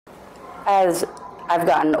As I've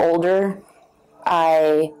gotten older,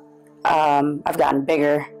 I've gotten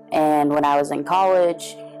bigger, and when I was in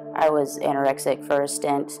college, I was anorexic for a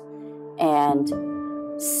stint, and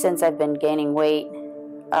since I've been gaining weight,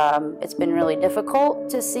 it's been really difficult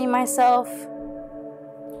to see myself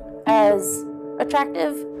as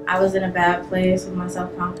attractive. I was in a bad place with my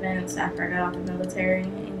self-confidence after I got out of the military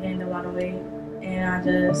and gained a lot of weight, and I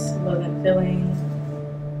just wasn't feeling,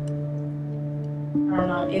 I don't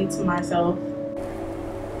know, into myself.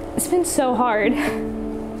 It's been so hard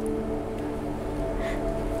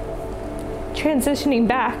transitioning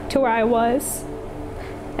back to where I was,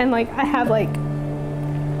 and like I have like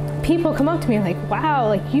people come up to me like, wow,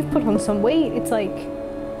 like you've put on some weight. It's like,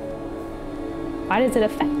 why does it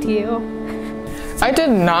affect you? I did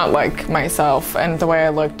not like myself and the way I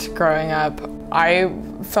looked growing up. I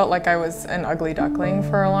felt like I was an ugly duckling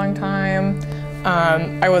for a long time.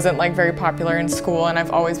 I wasn't like very popular in school, and I've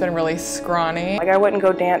always been really scrawny. Like I wouldn't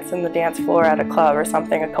go dance in the dance floor at a club or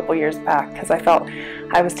something a couple years back because I felt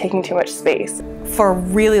I was taking too much space. For a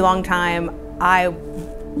really long time, I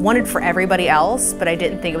wanted for everybody else, but I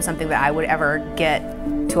didn't think it was something that I would ever get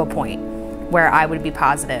to a point where I would be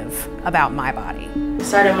positive about my body. I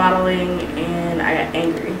started modeling and I got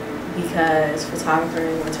angry because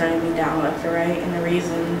photographers were turning me down left and right, and the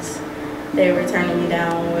reasons they were turning me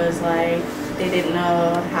down was like they didn't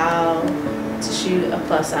know how to shoot a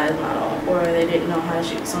plus size model, or they didn't know how to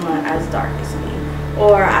shoot someone as dark as me,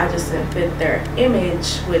 or I just didn't fit their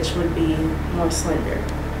image, which would be more slender.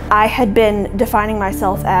 I had been defining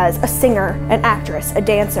myself as a singer, an actress, a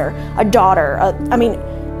dancer, a daughter,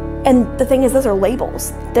 and the thing is, those are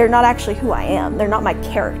labels. They're not actually who I am. They're not my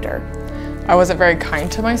character. I wasn't very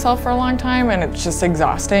kind to myself for a long time, and it's just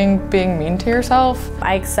exhausting being mean to yourself.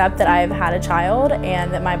 I accept that I've had a child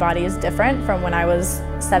and that my body is different from when I was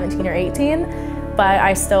 17 or 18, but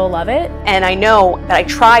I still love it. And I know that I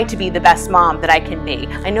try to be the best mom that I can be.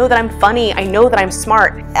 I know that I'm funny. I know that I'm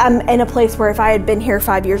smart. I'm in a place where if I had been here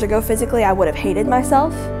 5 years ago physically, I would have hated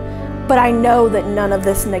myself. But I know that none of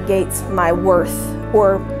this negates my worth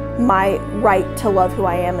or my right to love who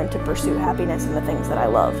I am and to pursue happiness in the things that I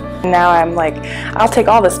love. Now I'm like, I'll take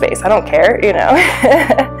all the space. I don't care, you know.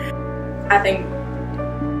 I think,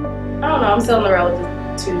 I don't know, I'm still on the road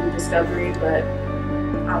to discovery, but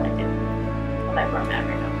I like it. I like where I'm at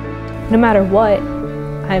right now. No matter what,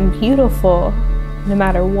 I'm beautiful. No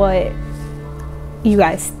matter what you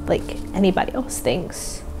guys, like anybody else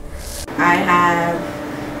thinks. I have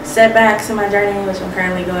setbacks in my journey, which I'm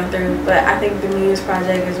currently going through, but I think the MUSE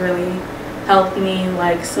project has really helped me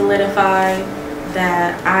like solidify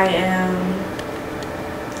that I am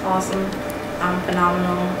awesome, I'm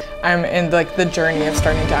phenomenal. I'm in like the journey of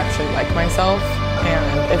starting to actually like myself,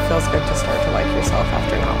 and it feels good to start to like yourself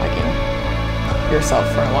after not liking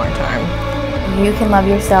yourself for a long time. You can love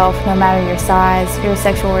yourself no matter your size, your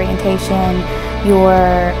sexual orientation,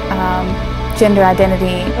 your gender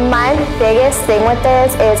identity. My biggest thing with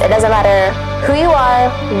this is it doesn't matter who you are,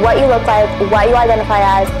 what you look like, what you identify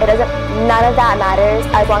as. None of that matters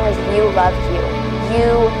as long as you love you.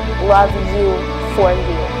 You love you for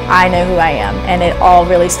you. I know who I am, and it all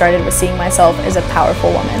really started with seeing myself as a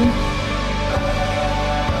powerful woman.